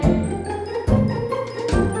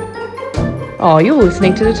Oh, you're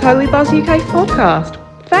listening to the Totally Buzz UK podcast.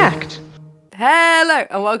 Fact. Hello,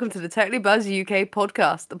 and welcome to the Totally Buzz UK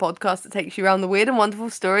podcast, the podcast that takes you around the weird and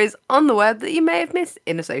wonderful stories on the web that you may have missed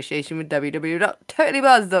in association with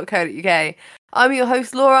www.totallybuzz.co.uk. I'm your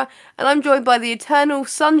host, Laura, and I'm joined by the eternal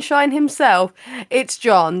sunshine himself. It's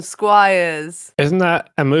Jon Squires. Isn't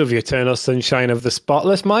that a movie, Eternal Sunshine of the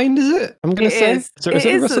Spotless Mind, is it? I'm going to say. Is it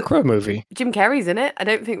a Russell Crowe movie? Jim Carrey's in it. I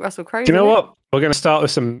don't think Russell Crowe's in it. Do you know in what? We're going to start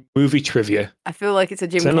with some movie trivia. I feel like it's a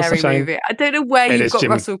Jim Carrey movie. I don't know where you've got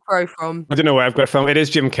Russell Crowe from. I don't know where I've got it from. It is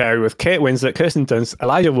Jim Carrey with Kate Winslet, Kirsten Dunst,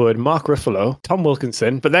 Elijah Wood, Mark Ruffalo, Tom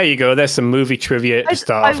Wilkinson. But there you go. There's some movie trivia to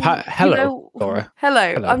start off. Hello, Laura.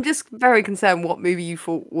 Hello. I'm just very concerned what movie you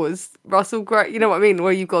thought was Russell Crowe. You know what I mean?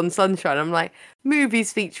 Where you've gone Sunshine. I'm like,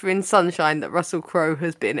 movies featuring sunshine that Russell Crowe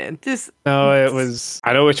has been in. No, it was.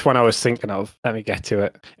 I know which one I was thinking of. Let me get to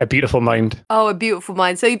it. A Beautiful Mind. Oh, A Beautiful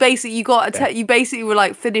Mind. So you basically you basically were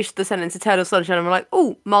like finished the sentence Eternal Sunshine and we're like,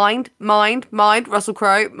 oh, mind, Russell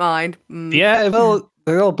Crowe, mind. Yeah, well,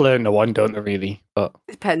 they're all blurred into one, don't they? Really, but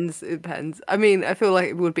it depends. I mean, I feel like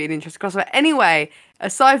it would be an interesting crossover. Anyway,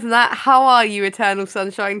 aside from that, how are you, Eternal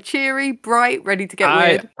Sunshine? Cheery, bright, ready to get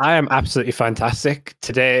weird? I am absolutely fantastic.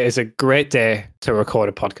 Today is a great day to record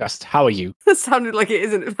a podcast. How are you? That sounded like it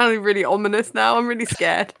isn't. It sounded really ominous now. I'm really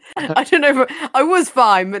scared. I don't know I was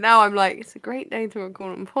fine, but now I'm like, it's a great day to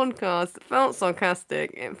record a podcast. It felt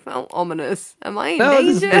sarcastic. It felt ominous. Am I in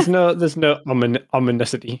danger? There's no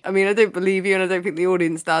ominousity. I mean, I don't believe you and I don't think the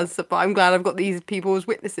audience does, but I'm glad I've got these people as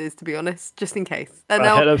witnesses, to be honest, just in case. Head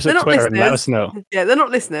up to Twitter and let us know. Yeah, they're not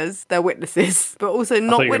listeners, they're witnesses, but also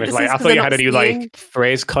not witnesses. I thought you had a new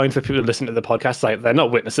phrase coined for people who listen to the podcast, like they're not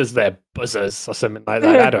witnesses, they're buzzers or something like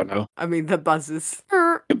that. I don't know. I mean, they're buzzers.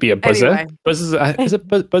 Could be a buzzer. Anyway. Buzzers, is it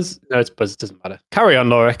buzz? No, it's buzz. Doesn't matter. Carry on,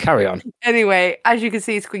 Laura. Carry on. Anyway, as you can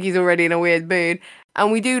see, Squiggy's already in a weird mood.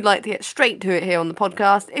 And we do like to get straight to it here on the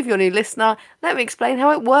podcast. If you're a new listener, let me explain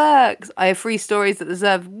how it works. I have 3 stories that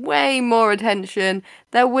deserve way more attention.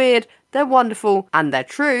 They're weird, they're wonderful, and they're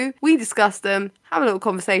true. We discuss them, have a little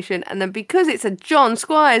conversation, and then because it's a Jon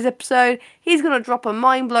Squires episode, he's going to drop a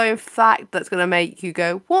mind-blowing fact that's going to make you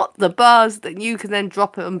go, what the buzz? That you can then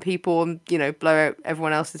drop it on people and, blow out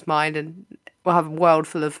everyone else's mind, and we'll have a world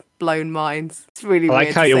full of blown minds. It's really weird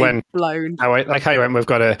to say blown. I like how you went, we've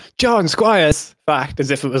got a Jon Squires fact,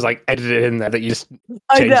 as if it was like edited in there that you just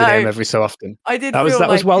change the name every so often. I did. That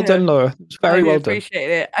was well done, Laura. It was very well done. I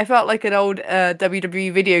appreciate it. I felt like an old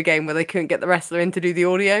WWE video game where they couldn't get the wrestler in to do the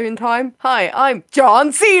audio in time. Hi, I'm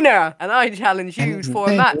John Cena, and I challenge you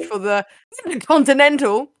for a match for the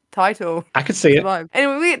Intercontinental title. I could see it.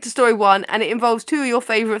 Anyway, we get to story 1, and it involves 2 of your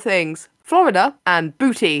favourite things. Florida and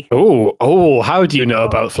booty. Oh, how do you know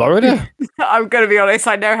about Florida? I'm going to be honest,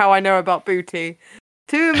 I know how I know about booty.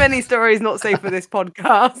 Too many stories not safe for this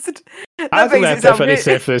podcast. I think that's definitely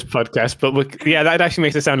safe for this podcast, but that actually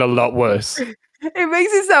makes it sound a lot worse. It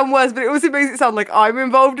makes it sound worse, but it also makes it sound like I'm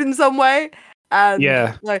involved in some way. And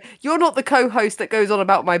you're not the co-host that goes on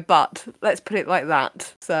about my butt. Let's put it like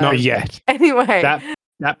that. So not yet. Anyway.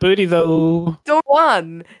 That booty, though. Story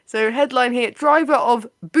 1. So, headline here. Driver of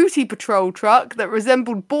booty patrol truck that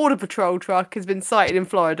resembled border patrol truck has been sighted in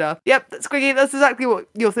Florida. Yep, that's Squiggy. That's exactly what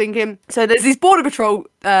you're thinking. So, there's these border patrol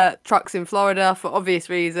trucks in Florida for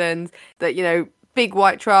obvious reasons. That, big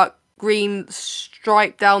white truck, green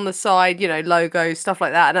stripe down the side, logos, stuff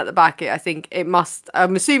like that. And at the back,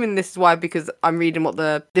 I'm assuming this is why, because I'm reading what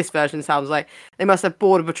this version sounds like. They must have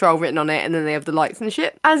Border Patrol written on it, and then they have the lights and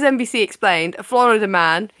shit. As NBC explained, a Florida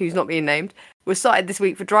man, who's not being named, was cited this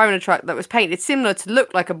week for driving a truck that was painted similar to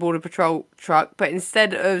look like a Border Patrol truck, but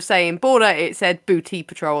instead of saying border, it said booty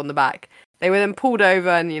patrol on the back. They were then pulled over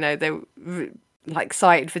and, they were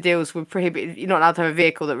cited for deals with prohibited. You're not allowed to have a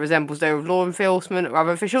vehicle that resembles those of law enforcement or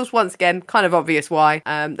other officials. Once again, kind of obvious why.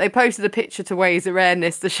 They posted a picture to raise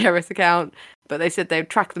awareness, the sheriff's account, but they said they'd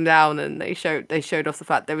tracked them down and they showed off the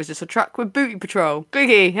fact there was just a truck with booty patrol.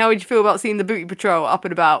 Griggy, how would you feel about seeing the booty patrol up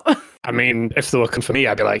and about? I mean, if they were looking for me,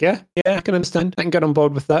 I'd be like, yeah, I can understand. I can get on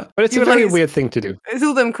board with that. But it's a very weird thing to do. It's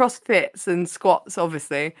all them CrossFits and squats,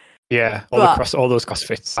 obviously. Yeah, all those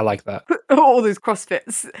CrossFits. I like that. All those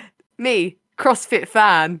CrossFits. Me, CrossFit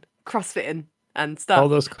fan, CrossFitting and stuff. All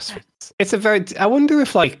those CrossFits. It's I wonder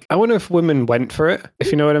if women went for it,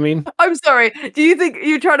 if you know what I mean. I'm sorry. Do you think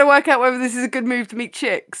you're trying to work out whether this is a good move to meet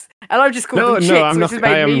chicks? And I've just called them chicks. No, I'm not.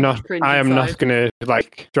 I am not going to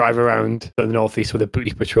drive around the northeast with a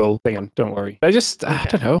booty patrol thing on. Don't worry. I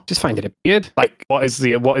don't know. Just find it weird. What is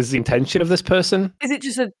the intention of this person? Is it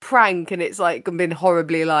just a prank and it's been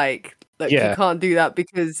horribly Like, you can't do that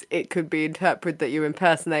because it could be interpreted that you're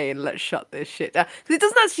impersonating. Let's shut this shit down. Because it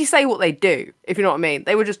doesn't actually say what they do, if you know what I mean.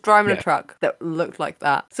 They were just driving a truck that looked like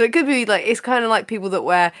that. So it could be like, it's kind of like people that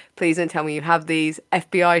wear, please don't tell me you have these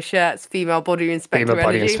FBI shirts, female body inspector Female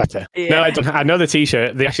body energy. inspector. Yeah. No, I don't. I know the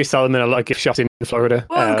t-shirt. They actually sell them in a lot of gift shops in Florida.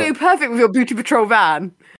 Well, go perfect with your Booty Patrol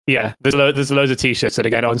van. Yeah, there's loads of t-shirts that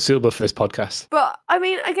again aren't suitable for this podcast. But I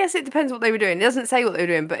mean, I guess it depends what they were doing. It doesn't say what they were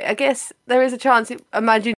doing, but I guess there is a chance.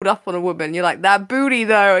 Imagine you up on a woman, you're like, that booty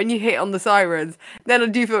though, and you hit on the sirens. Then I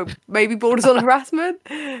do feel maybe borders on harassment.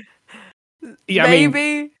 Yeah, maybe.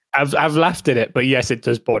 I mean, I've laughed at it, but yes, it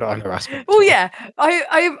does border on harassment. Well, yeah,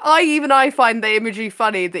 I find the imagery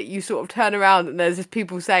funny that you sort of turn around and there's just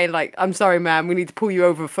people saying like, "I'm sorry, ma'am, we need to pull you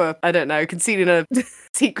over for, I don't know, concealing a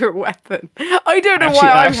secret weapon." I don't know why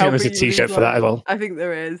I'm helping. There's a t-shirt for that as well. I think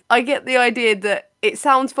there is. I get the idea that it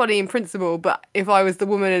sounds funny in principle, but if I was the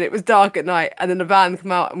woman and it was dark at night and then a van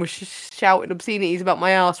come out and was shouting obscenities about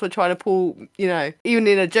my ass for trying to pull, you know, even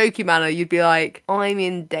in a jokey manner, you'd be like, I'm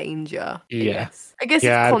in danger. Yes. I guess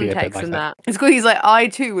it's context in that. It's cool. He's like, I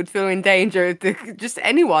too would feel in danger if just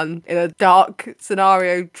anyone in a dark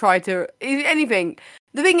scenario tried to, anything.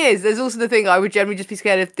 The thing is, there's also the thing I would generally just be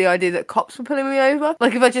scared of the idea that cops were pulling me over.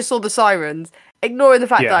 Like if I just saw the sirens, ignoring the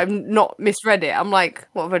fact that I've not misread it, I'm like,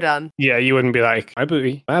 what have I done? Yeah, you wouldn't be like, my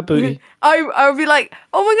booty, my booty. I would be like,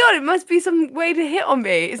 oh my God, it must be some way to hit on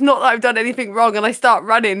me. It's not that I've done anything wrong, and I start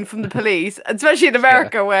running from the police, especially in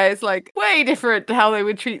America where it's like way different to how they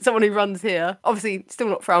would treat someone who runs here. Obviously, still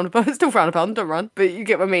not frowned upon, don't run. But you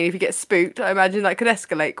get what I mean. If you get spooked, I imagine that could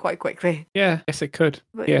escalate quite quickly. Yeah, yes, it could.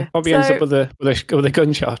 But, probably ends up with a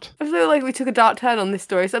gunshot. I feel like we took a dark turn on this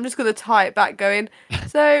story, so I'm just going to tie it back going.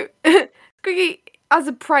 So, Griggy, as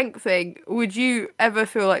a prank thing, would you ever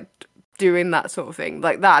feel like doing that sort of thing,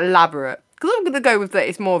 like that elaborate? Because I'm going to go with that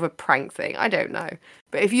it's more of a prank thing. I don't know.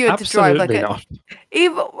 But if you had to drive like not.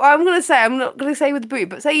 I'm not going to say with the booty,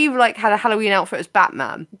 but say you like had a Halloween outfit as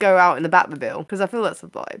Batman, go out in the Batmobile, because I feel that's the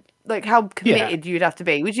vibe. Like how committed you'd have to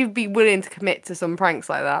be. Would you be willing to commit to some pranks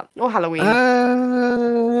like that? Or Halloween?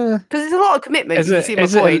 Because it's a lot of commitment. Is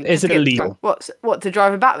it illegal? What, to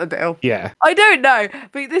drive a Batmobile? Yeah. I don't know,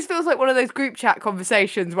 but this feels like one of those group chat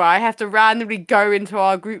conversations where I have to randomly go into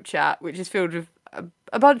our group chat, which is filled with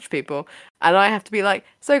a bunch of people, and I have to be like,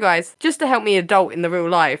 so guys, just to help me adult in the real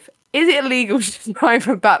life, is it illegal to drive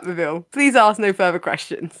a Batmobile? Please ask no further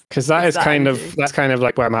questions. Because that's kind of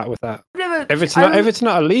like where I'm at with that. If it's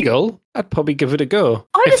not illegal, I'd probably give it a go.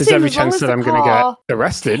 If there's every chance that I'm going to get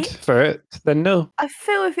arrested for it, then no. I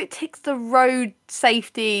feel if it ticks the road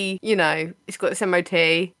safety, you know, it's got its MOT,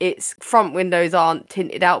 its front windows aren't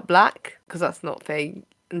tinted out black, because that's not a thing.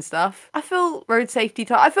 And stuff. I feel road safety.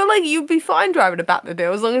 I feel like you'd be fine driving a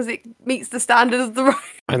Batmobile as long as it meets the standards of the road.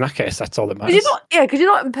 In that case, that's all that matters. Because you're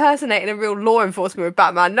not impersonating a real law enforcement with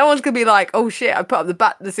Batman. No one's gonna be like, "Oh shit, I put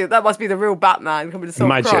up the suit. That must be the real Batman coming to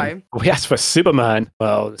solve crime." We asked for Superman.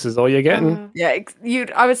 Well, this is all you're getting.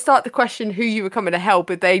 I would start to question who you were coming to help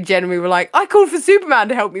if they generally were like, "I called for Superman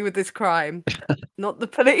to help me with this crime," not the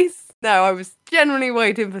police. No, I was generally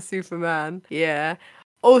waiting for Superman. Yeah.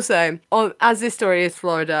 Also, as this story is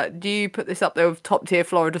Florida, do you put this up there with top tier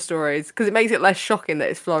Florida stories? Because it makes it less shocking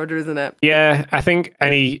that it's Florida, isn't it? Yeah, I think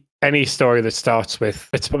any story that starts with,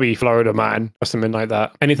 it's probably Florida man or something like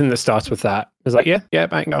that. Anything that starts with that is like, yeah, I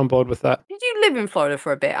can get on board with that. Did you live in Florida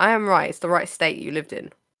for a bit? I am right. It's the right state you lived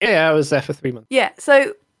in. Yeah, I was there for 3 months. Yeah,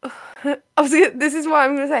 so obviously this is what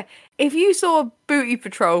I'm going to say. If you saw a booty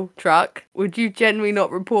patrol truck, would you generally not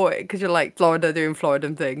report it because you're like Florida doing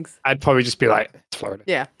Floridan things? I'd probably just be like, it's Florida.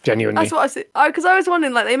 Yeah. Genuinely. That's what I said. Because I was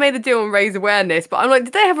wondering, like, they made a deal on raise awareness, but I'm like,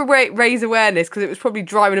 did they have a raise awareness? Because it was probably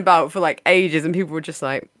driving about for like ages and people were just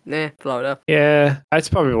like, nah, Florida. Yeah, that's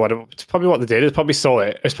probably what they did. They probably saw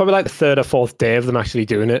it. It's probably like the third or fourth day of them actually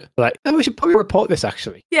doing it. Like, oh, we should probably report this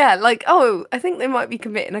actually. Yeah, like, oh, I think they might be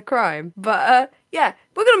committing a crime. But yeah,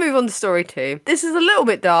 we're going to move on to story 2. This is a little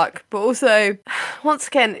bit dark, but also, once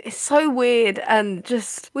again, it's so weird and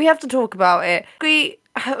just, we have to talk about it.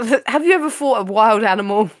 Have you ever fought a wild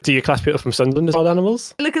animal? Do you class people from Sunderland as wild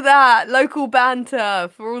animals? Look at that. Local banter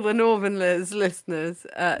for all the Northerners listeners.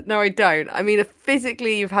 No, I don't. I mean,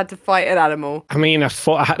 physically, you've had to fight an animal. I mean, I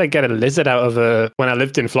had to get a lizard out of when I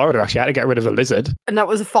lived in Florida, actually. I had to get rid of a lizard. And that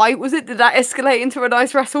was a fight, was it? Did that escalate into a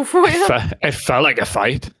nice wrestle for you? It felt like a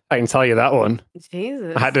fight. I can tell you that one.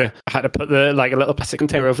 Jesus. I had to put a little plastic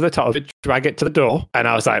container over the top of it, drag it to the door, and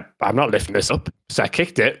I was like, I'm not lifting this up. So I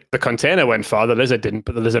kicked it. The container went far, the lizard didn't,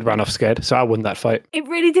 but the lizard ran off scared. So I won that fight. It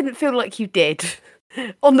really didn't feel like you did.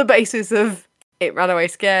 On the basis of it ran away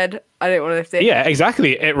scared. I didn't want to lift it. Yeah,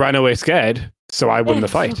 exactly. It ran away scared. So I won the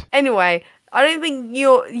fight. Anyway, I don't think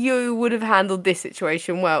you would have handled this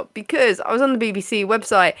situation well, because I was on the BBC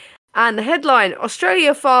website and the headline: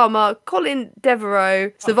 Australia farmer Colin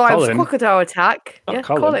Devereaux survives Colin. crocodile attack. Not Yeah,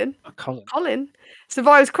 Colin. Colin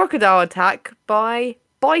survives crocodile attack by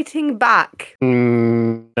biting back.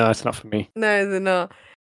 No, it's not for me. No, they're not.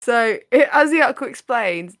 So, as the article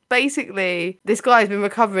explains, basically, this guy has been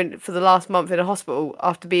recovering for the last month in a hospital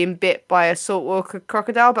after being bit by a saltwater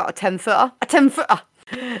crocodile, about a 10-footer. A 10-footer!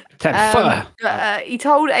 10-footer! He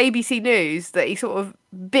told ABC News that he sort of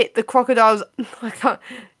bit the crocodile's...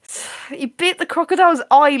 He bit the crocodile's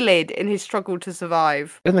eyelid in his struggle to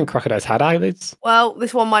survive. I didn't think crocodiles had eyelids. Well,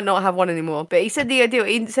 this one might not have one anymore. But he said the ideal.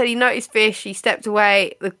 He said he noticed fish. He stepped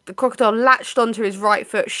away. The crocodile latched onto his right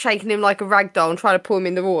foot, shaking him like a rag doll and trying to pull him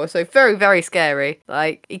in the water. So very, very scary.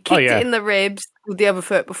 Like, he kicked it in the ribs with the other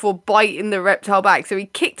foot before biting the reptile back. So he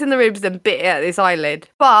kicked in the ribs, then bit it at his eyelid.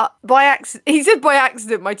 But he said by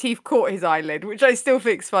accident, my teeth caught his eyelid, which I still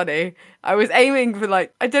think's funny. I was aiming for,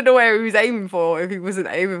 like, I don't know where he was aiming for, if he wasn't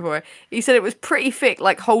aiming for it. He said it was pretty thick,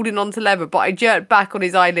 like holding on to leather, but I jerked back on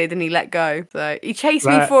his eyelid and he let go. So he chased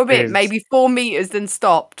me for a bit, maybe 4 meters, then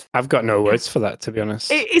stopped. I've got no words for that, to be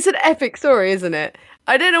honest. It's an epic story, isn't it?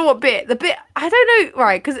 I don't know what bit. I don't know,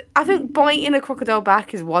 right, because I think biting a crocodile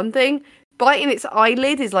back is one thing. Biting its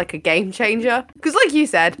eyelid is like a game changer. Because like you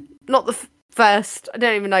said, not the first, I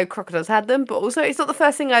don't even know crocodiles had them, but also it's not the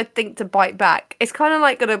first thing I'd think to bite back. It's kind of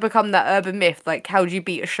like going to become that urban myth, like how do you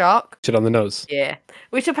beat a shark? Shit on the nose. Yeah,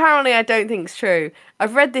 which apparently I don't think is true.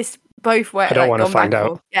 I've read this both ways. I don't want to find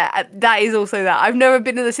out. Yeah, that is also that. I've never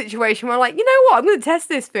been in a situation where I'm like, you know what, I'm going to test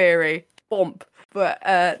this theory. Bomp. But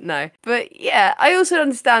no. But yeah, I also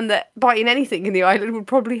understand that biting anything in the eyelid would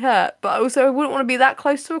probably hurt. But also I wouldn't want to be that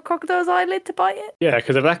close to a crocodile's eyelid to bite it. Yeah,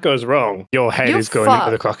 because if that goes wrong, your head is going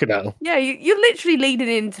into the crocodile. Yeah, you're literally leading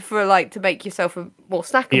in to make yourself more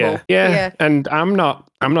snackable. Yeah. And I'm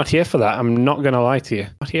not here for that. I'm not going to lie to you.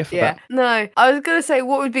 I'm not here for that. No, I was going to say,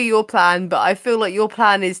 what would be your plan? But I feel like your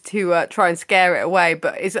plan is to try and scare it away.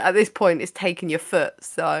 But at this point, it's taking your foot.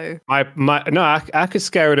 So I could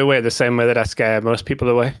scare it away the same way that I scare most people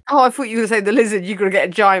away. Oh, I thought you were going to say the lizard. You're going to get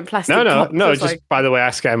a giant plastic. No. Just by the way, I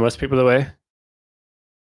scare most people away.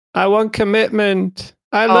 I want commitment.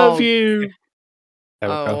 I love you. There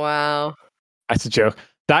we go. Wow. That's a joke.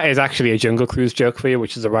 That is actually a Jungle Cruise joke for you,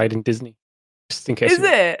 which is a ride in Disney. Just in case. Is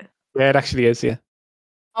it? Yeah, it actually is. Yeah.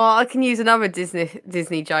 Oh, I can use another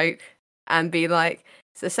Disney joke and be like,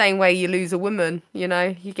 it's the same way you lose a woman. You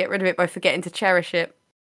know, you get rid of it by forgetting to cherish it.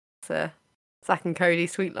 It's a Zack and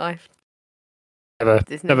Cody's Sweet Life.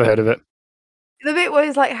 Never heard of it. The bit where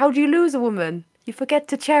it's like, how do you lose a woman? You forget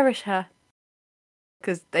to cherish her.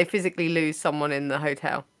 Because they physically lose someone in the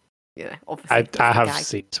hotel. You know, obviously. I have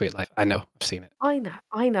seen Sweet Life. I know. I've seen it. I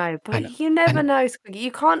know. But you never know.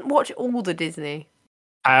 You can't watch all the Disney.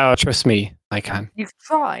 Trust me, I can. You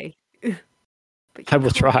try. I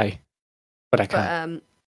will try. But I can't.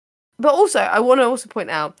 But also, I want to also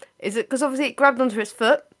point out, is it because obviously it grabbed onto his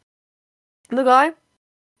foot, the guy,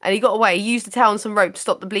 and he got away. He used the towel and some rope to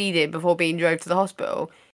stop the bleeding before being drove to the hospital.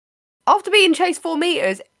 After being chased 4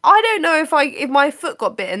 meters, I don't know if my foot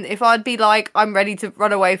got bitten, if I'd be like, I'm ready to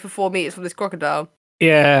run away for 4 meters from this crocodile.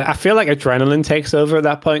 Yeah, I feel like adrenaline takes over at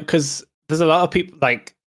that point, because there's a lot of people,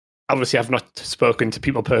 like, obviously I've not spoken to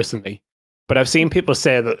people personally, but I've seen people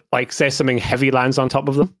say that, like, say something heavy lands on top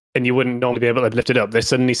of them, and you wouldn't normally be able to lift it up. They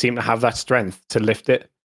suddenly seem to have that strength to lift it.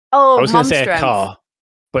 Oh, I was going to say strength. A car,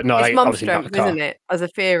 but not it's like, obviously not a car. Isn't it? As a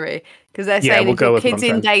theory, because they're saying if your kid's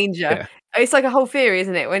in danger, it's like a whole theory,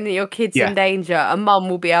 isn't it? When your kid's in danger, a mum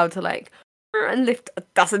will be able to like and lift.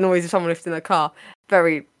 That's a noise of someone lifting a car.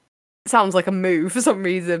 Very sounds like a move for some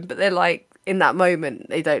reason, but they're like in that moment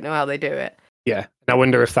they don't know how they do it. Yeah, and I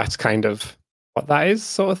wonder if that's kind of what that is,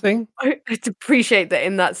 sort of thing. I appreciate that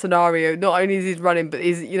in that scenario, not only is he running, but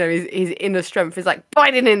his inner strength is like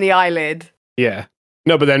biting in the eyelid. Yeah.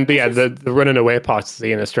 No, but the running away part's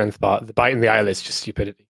the inner strength part. The biting the eyelid is just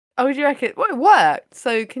stupidity. Oh, do you reckon? Well, it worked.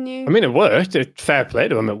 So can you? I mean, it worked. Fair play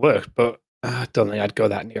to him, it worked. But I don't think I'd go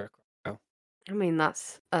that near a crocodile. I mean,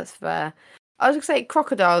 that's fair. I was gonna say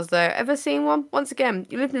crocodiles though. Ever seen one? Once again,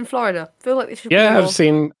 you lived in Florida. I feel like they should. Yeah, I've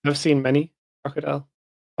seen many crocodile.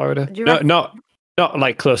 Florida. Not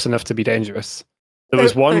like close enough to be dangerous. There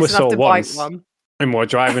was one we saw once, and we're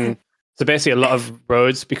driving. So basically, a lot of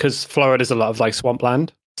roads, because Florida's a lot of like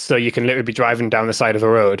swampland. So you can literally be driving down the side of a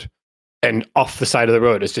road, and off the side of the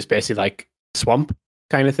road is just basically like swamp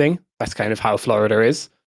kind of thing. That's kind of how Florida is.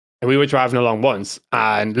 And we were driving along once,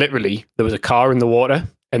 and literally there was a car in the water,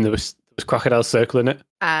 and there was was crocodiles circling it.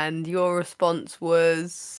 And your response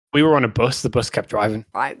was? We were on a bus. The bus kept driving.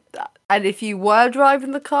 Right. And if you were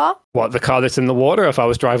driving the car? What, the car that's in the water? Or if I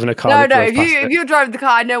was driving a car? No. If you're driving the car,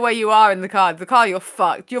 I know where you are in the car. The car, you're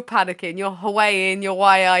fucked. You're panicking. You're Hawaiiing. You're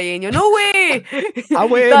Waiiing. You're no way.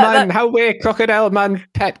 Away, man. Away, crocodile, man.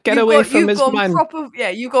 Pet, get away from his man.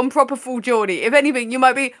 You've gone proper full Geordie. If anything, you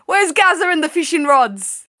might be, where's Gaza and the fishing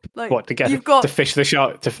rods? Like, what, to fish the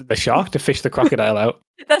shark, to fish the crocodile out?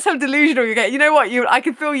 That's how delusional you get. You know what? I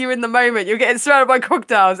can feel you in the moment. You're getting surrounded by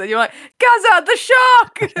crocodiles, and you're like, Gaza, the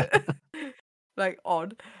shark! Like,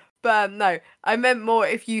 odd. But no, I meant more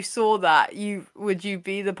if you saw that, would you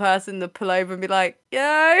be the person to pull over and be like,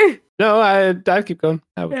 yo? No, I'd keep going.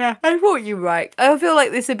 Yeah, I thought you were right. I feel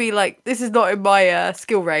like this would be like, this is not in my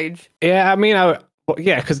skill range. Yeah, I mean,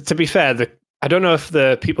 because to be fair, I don't know if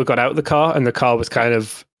the people got out of the car and the car was kind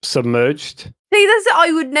of submerged. See,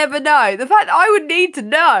 I would never know. The fact I would need to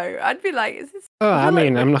know, I'd be like, is this? I'm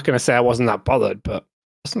not going to say I wasn't that bothered, but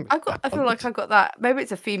I feel like I got that. Maybe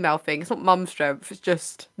it's a female thing. It's not mum strength. It's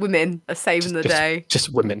just women are saving the day.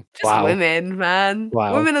 Just women. Just women, man.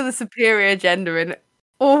 Wow. Women are the superior gender in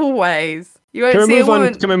all ways. You won't see a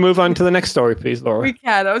woman. Can we move on to the next story, please, Laura? We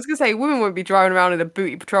can. I was going to say, women won't be driving around in a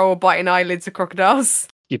booty patrol or biting eyelids of crocodiles.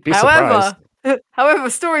 You'd be surprised. However,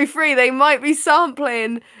 story 3, they might be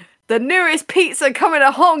sampling the newest pizza coming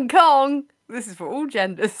to Hong Kong. This is for all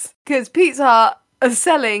genders. Because Pizza Hut are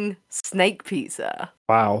selling snake pizza.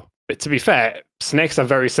 Wow. But to be fair, snakes are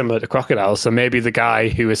very similar to crocodiles, so maybe the guy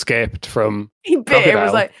who escaped from he bit it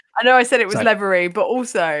was like, I know I said it was leathery, but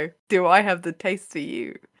also, do I have the taste for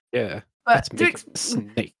you? Yeah. But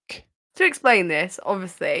snake. To explain this,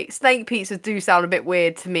 obviously, snake pizzas do sound a bit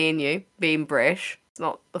weird to me and you, being British. It's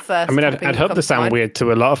not the first. I mean, I'd hope they sound weird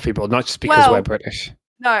to a lot of people, not just because we're British.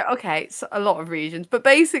 No, okay, so a lot of regions. But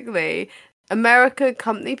basically, American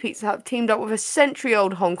company Pizza Hut teamed up with a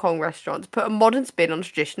century-old Hong Kong restaurant to put a modern spin on a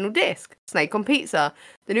traditional disc, snake on pizza.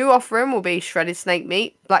 The new offering will be shredded snake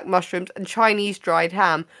meat, black mushrooms, and Chinese dried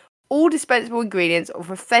ham, all dispensable ingredients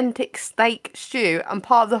of authentic steak stew and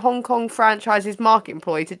part of the Hong Kong franchise's marketing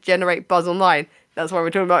ploy to generate buzz online. That's what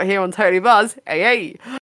we're talking about here on Totally Buzz. Hey.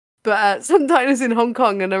 But some diners in Hong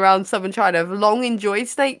Kong and around southern China have long enjoyed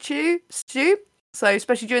snake stew. So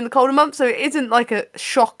especially during the colder months, so it isn't like a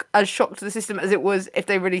shock to the system as it was if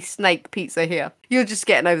they released snake pizza here. You're just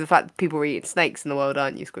getting over the fact that people are eating snakes in the world,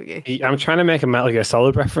 aren't you, Squiggy? I'm trying to make a Metal Gear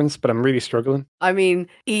Solid reference, but I'm really struggling. I mean,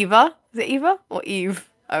 Eva. Is it Eva or Eve?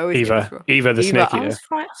 Eva the snake eater.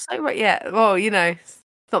 Right, yeah. Well, you know,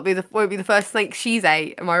 won't be the first snake she's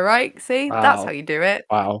ate. Am I right? See, wow. That's how you do it.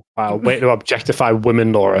 Wow. Way to objectify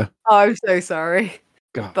women, Laura. Oh, I'm so sorry.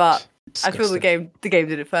 God, but disgusting. I feel the game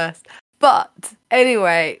did it first. But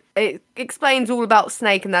anyway, it explains all about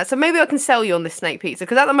snake and that. So maybe I can sell you on this snake pizza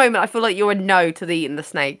because at the moment I feel like you're a no to eating the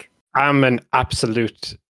snake. I'm an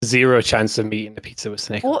absolute 0 chance of me eating a pizza with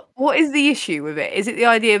snake. What is the issue with it? Is it the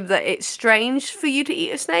idea that it's strange for you to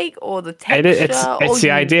eat a snake, or the texture? It's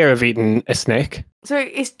the idea of eating a snake. So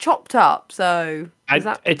it's chopped up. So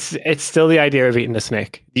it's still the idea of eating a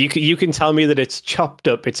snake. You can tell me that it's chopped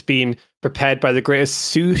up. It's been prepared by the greatest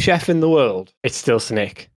sous chef in the world. It's still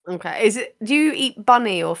snake. Okay. Do you eat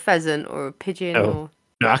bunny or pheasant or a pigeon? No,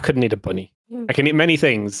 I couldn't eat a bunny. I can eat many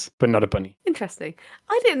things, but not a bunny. Interesting.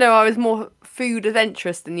 I didn't know I was more food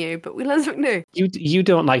adventurous than you, but we learned something new. You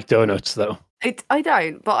don't like donuts, though. I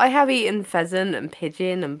don't, but I have eaten pheasant and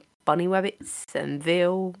pigeon and bunny rabbits and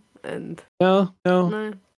veal and... No.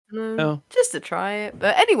 Just to try it.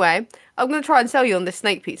 But anyway, I'm going to try and sell you on this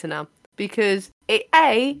snake pizza now, because it,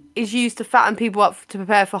 A, is used to fatten people up to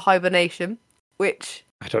prepare for hibernation, which...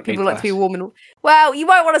 I don't people like to be warm and... Well, you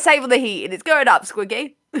might want to save on the heat, and it's going up,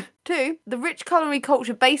 Squiggy. 2, the rich culinary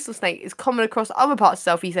culture based on snake is common across other parts of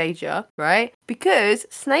Southeast Asia, right? Because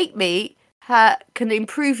snake meat can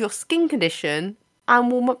improve your skin condition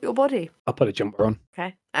and warm up your body. I'll put a jumper on.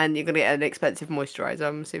 Okay. And you're going to get an expensive moisturiser,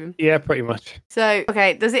 I'm assuming. Yeah, pretty much. So,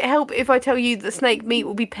 okay, does it help if I tell you that snake meat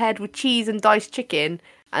will be paired with cheese and diced chicken?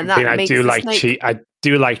 And that I makes do like snake... I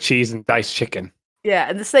do like cheese and diced chicken. Yeah,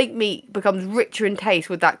 and the snake meat becomes richer in taste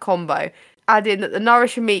with that combo. Add in that the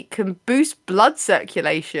nourishing meat can boost blood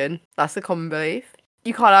circulation. That's a common belief.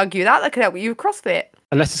 You can't argue that can help you with CrossFit.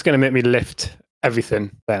 Unless it's going to make me lift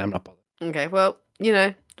everything, then I'm not bothered. Okay, well, you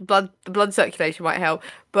know, The blood circulation might help.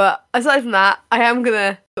 But aside from that, I am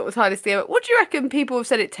gonna sort of tie this together. What do you reckon people have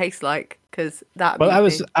said it tastes like? Because that. Well,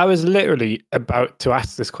 I was literally about to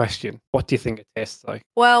ask this question. What do you think it tastes like?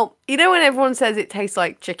 Well, you know when everyone says it tastes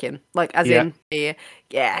like chicken, like as in beer,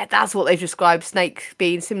 yeah, that's what they've described snake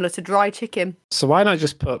being similar to dry chicken. So why not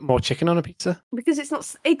just put more chicken on a pizza? Because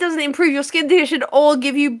it doesn't improve your skin condition or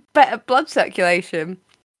give you better blood circulation.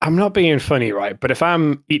 I'm not being funny, right? But if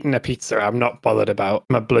I'm eating a pizza, I'm not bothered about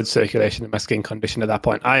my blood circulation and my skin condition at that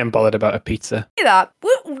point. I am bothered about a pizza. That.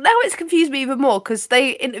 Well, now it's confused me even more because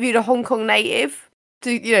they interviewed a Hong Kong native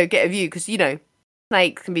to, get a view because,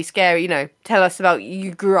 snakes can be scary, Tell us about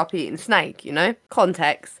you grew up eating snake,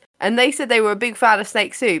 context. And they said they were a big fan of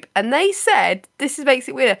snake soup. And they said, makes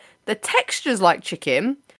it weirder, the texture's like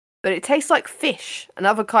chicken, but it tastes like fish and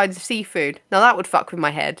other kinds of seafood. Now that would fuck with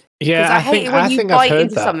my head. Yeah, I hate it when you bite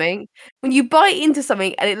into something. When you bite into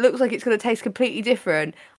something and it looks like it's going to taste completely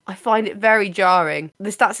different, I find it very jarring.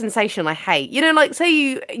 That sensation I hate. Like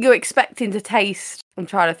say you're expecting to taste. I'm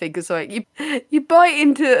trying to think of something. You bite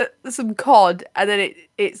into some cod and then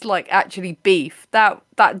it's like actually beef. That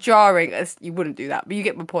jarring. You wouldn't do that, but you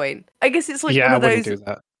get my point. I guess it's like one of those. Do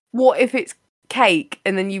that. What if it's cake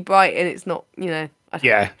and then you bite and it's not?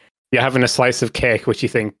 Yeah. You're having a slice of cake, which you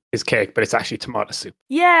think is cake, but it's actually tomato soup.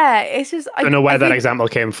 Yeah, it's just... I don't know where that example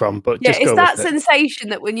came from, but just go with it. It's that sensation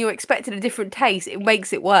that when you expected a different taste, it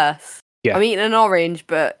makes it worse. Yeah. I'm eating an orange,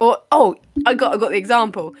 but... I got the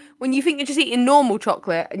example. When you think you're just eating normal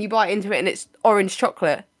chocolate and you bite into it and it's orange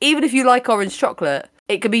chocolate, even if you like orange chocolate,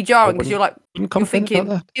 it can be jarring because you're thinking...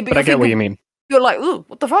 But I get what you mean. You're like, ooh,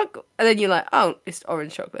 what the fuck? And then you're like, oh, it's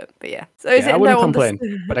orange chocolate. But yeah. So I wouldn't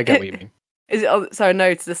complain, but I get what you mean. Is it so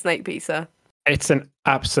no to the snake pizza? It's an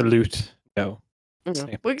absolute no.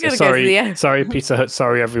 Mm-hmm. We're gonna go to the end. Sorry, Pizza Hut.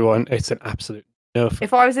 Sorry, everyone. It's an absolute no.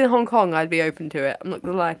 If I was in Hong Kong, I'd be open to it. I'm not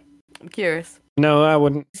gonna lie. I'm curious. No, I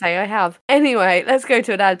wouldn't. Say I have. Anyway, let's go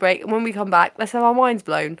to an ad break, and when we come back, let's have our minds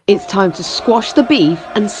blown. It's time to squash the beef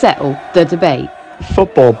and settle the debate.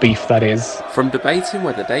 Football beef, that is. From debating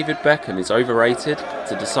whether David Beckham is overrated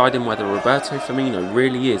to deciding whether Roberto Firmino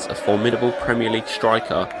really is a formidable Premier League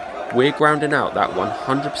striker, we're grounding out that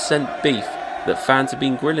 100% beef that fans have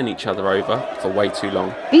been grilling each other over for way too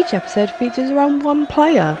long. Each episode features around one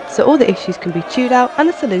player, so all the issues can be chewed out and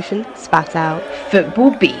the solution spat out.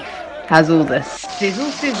 Football Beef has all the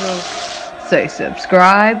sizzle, so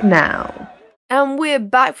subscribe now. And we're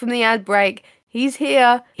back from the ad break. He's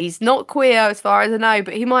here. He's not queer as far as I know,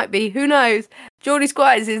 but he might be. Who knows? Jon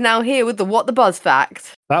Squires is now here with the What the Buzz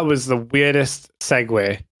fact. That was the weirdest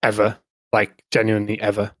segue ever. Like, genuinely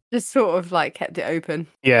ever. Just sort of like kept it open.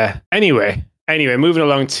 Yeah. Anyway, moving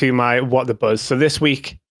along to my What the Buzz. So this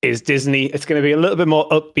week is Disney. It's going to be a little bit more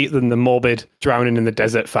upbeat than the morbid drowning in the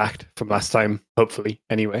desert fact from last time, hopefully,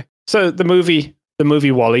 anyway. So the movie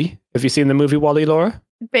WALL-E. Have you seen the movie WALL-E, Laura?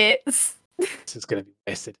 Bits. This is going to be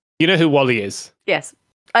wasted. You know who WALL-E is? Yes.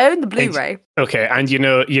 I own the Blu-ray. Okay, and you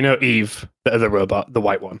know Eve, the other robot, the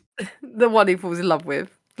white one. The one he falls in love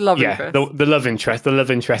with. Interest. The love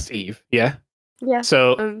interest Eve, yeah? Yeah,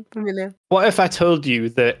 so I'm familiar. What if I told you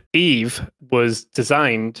that Eve was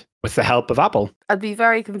designed with the help of Apple? I'd be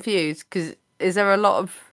very confused, because is there a lot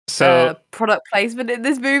of product placement in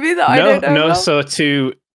this movie that I don't know about? So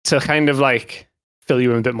to kind of like fill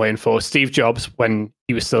you in a bit more info, Steve Jobs, when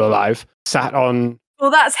he was still alive, sat on... Well,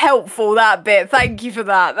 that's helpful, that bit. Thank you for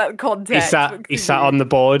that context. He sat on the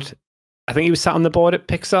board. I think he was sat on the board at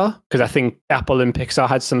Pixar, because I think Apple and Pixar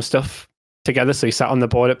had some stuff together, so he sat on the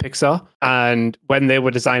board at Pixar. And when they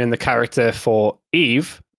were designing the character for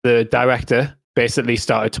Eve, the director basically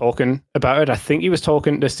started talking about it. I think he was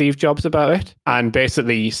talking to Steve Jobs about it. And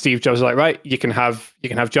basically Steve Jobs was like, right, you can have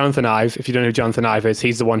Jonathan Ive. If you don't know who Jonathan Ive is,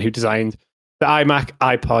 he's the one who designed the iMac,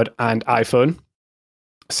 iPod, and iPhone.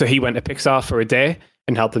 So he went to Pixar for a day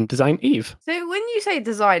and helped them design Eve. So when you say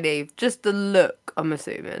design Eve, just the look, I'm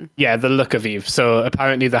assuming. Yeah, the look of Eve. So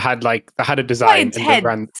apparently they had a design,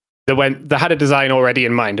 and they had a design already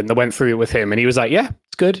in mind, and they went through it with him, and he was like, "Yeah,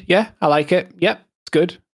 it's good. Yeah, I like it. Yep, it's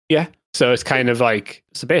good. Yeah." So it's kind of like,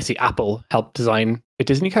 so basically Apple helped design a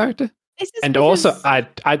Disney character, and also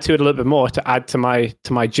add to it a little bit more to add to my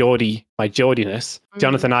Geordiness. Mm-hmm.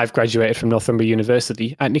 Jonathan Ive graduated from Northumbria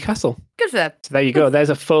University at Newcastle. Good for them. So there you go. There's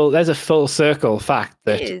a full circle fact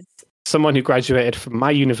that someone who graduated from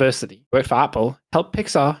my university, worked for Apple, helped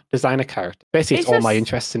Pixar design a character. Basically, it's all my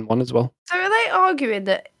interests in one as well. So are they arguing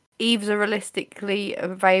that Eve's a realistically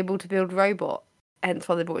available to build robot? Hence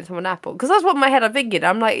why they brought in someone Apple. Because that's what in my head I'm thinking.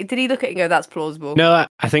 I'm like, did he look at it and go, that's plausible? No,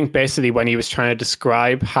 I think basically when he was trying to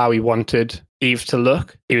describe how he wanted Eve to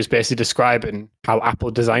look. He was basically describing how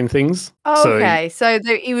Apple designed things. Oh, okay, so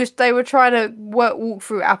they were trying to walk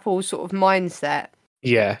through Apple's sort of mindset.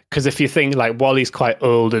 Yeah, because if you think like Wally's quite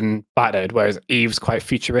old and battered, whereas Eve's quite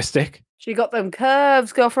futuristic. She got them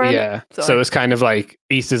curves, girlfriend. Yeah, so it's kind of like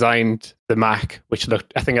he's designed the Mac, which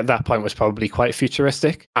looked, I think at that point was probably quite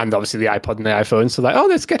futuristic, and obviously the iPod and the iPhone. So like, oh,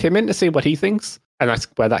 let's get him in to see what he thinks, and that's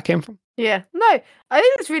where that came from. Yeah, no, I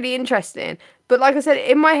think it's really interesting. But like I said,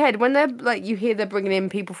 in my head, when they're like, you hear they're bringing in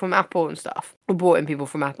people from Apple and stuff, or brought in people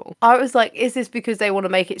from Apple, I was like, is this because they want to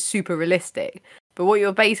make it super realistic? But what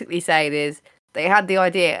you're basically saying is they had the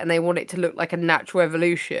idea and they want it to look like a natural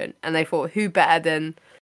evolution, and they thought, who better than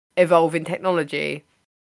evolving technology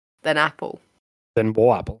than Apple? Than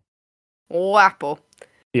more Apple. Or Apple.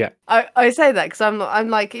 Yeah. I say that because I'm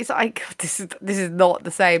like, it's like, this is not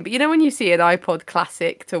the same. But you know when you see an iPod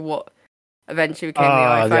Classic to what eventually became the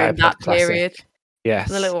iPhone, that period? Yes.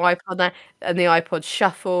 And the little iPod there, and the iPod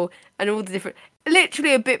Shuffle, and all the different...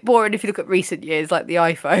 Literally a bit boring if you look at recent years, like the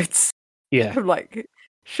iPhones. Yeah. I'm like,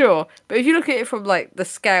 sure. But if you look at it from like the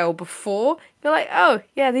scale before, you're like, oh,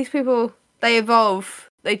 yeah, these people, they evolve,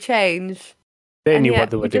 they change. They knew what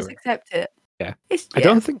they were doing. Just accept it. Yeah. I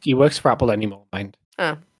don't think he works for Apple anymore, mind.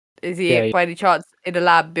 Oh. Is he by any chance in a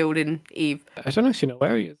lab building Eve? I don't actually know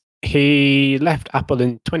where he is. He left Apple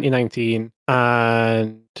in 2019,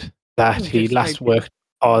 and that he last worked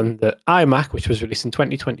on the iMac, which was released in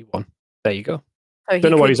 2021. There you go. So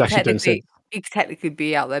don't know what he's actually doing since. He could technically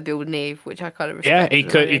be out there building Eve, which I kind of respect.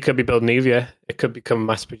 Yeah, he could be building Eve, yeah. It could become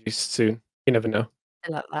mass-produced soon. You never know.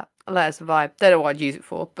 I like that. I like that vibe. Don't know what I'd use it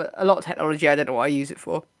for, but a lot of technology I don't know what I use it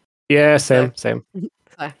for. Yeah, same. So,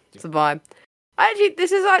 it's a vibe.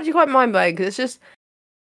 This is actually quite mind-blowing because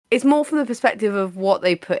it's more from the perspective of what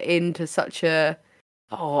they put into such a...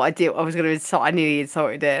 I nearly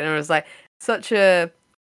insulted it, and I was like, such a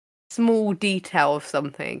small detail of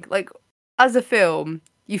something. Like, as a film,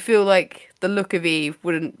 you feel like the look of Eve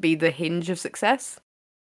wouldn't be the hinge of success.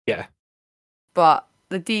 Yeah. But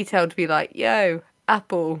the detail to be like, yo,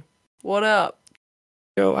 Apple, what up?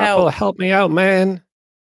 Yo, Apple, help me out, man.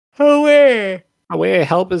 Where?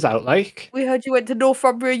 Help us out, like. We heard you went to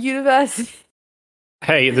Northumbria University.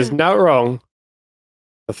 Hey, there's no wrong.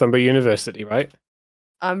 Northumbria University, right?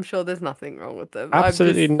 I'm sure there's nothing wrong with them.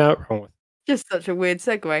 Absolutely no wrong with them. Just such a weird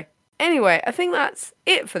segue. Anyway, I think that's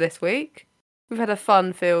it for this week. We've had a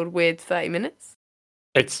fun-filled, weird 30 minutes.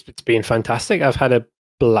 It's been fantastic. I've had a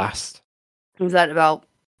blast. We've learned about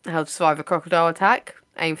how to survive a crocodile attack.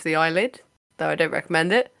 Aim for the eyelid, though I don't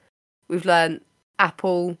recommend it. We've learned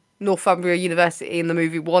Apple, Northumbria University, and the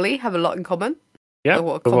movie WALL-E have a lot in common. Yeah,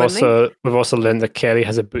 we've also learned that Kaylee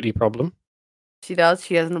has a booty problem. She does.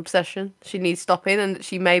 She has an obsession. She needs stopping, and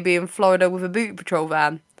she may be in Florida with a booty patrol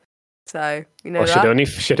van. So you know that.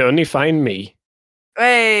 Should only find me.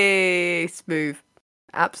 Hey, smooth,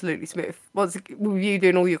 absolutely smooth. With you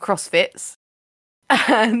doing all your CrossFits,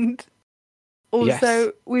 and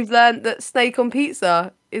also we've learned that snake on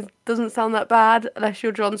pizza doesn't sound that bad unless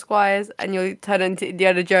you're Jon Squires and you'll turn into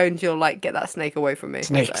Indiana Jones. You'll like get that snake away from me.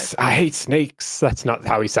 Snakes. So. I hate snakes. That's not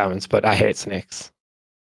how he sounds, but I hate snakes.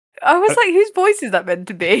 I was like, whose voice is that meant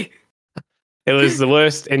to be? It was the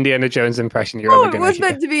worst Indiana Jones impression you're ever going to hear. It was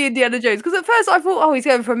meant to be Indiana Jones because at first I thought, he's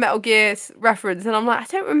going for a Metal Gear reference, and I'm like, I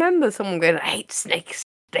don't remember someone going, I hate snakes.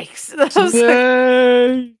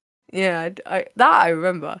 Yeah, I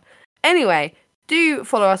remember. Anyway. Do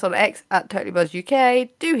follow us on X at TotallyBuzzUK.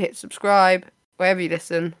 Do hit subscribe wherever you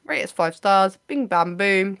listen. Rate us 5 stars. Bing, bam,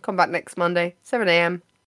 boom. Come back next Monday, 7 a.m.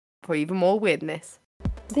 for even more weirdness.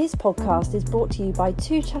 This podcast is brought to you by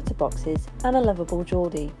 2 chatterboxes and a lovable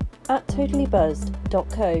Geordie at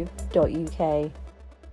totallybuzzed.co.uk.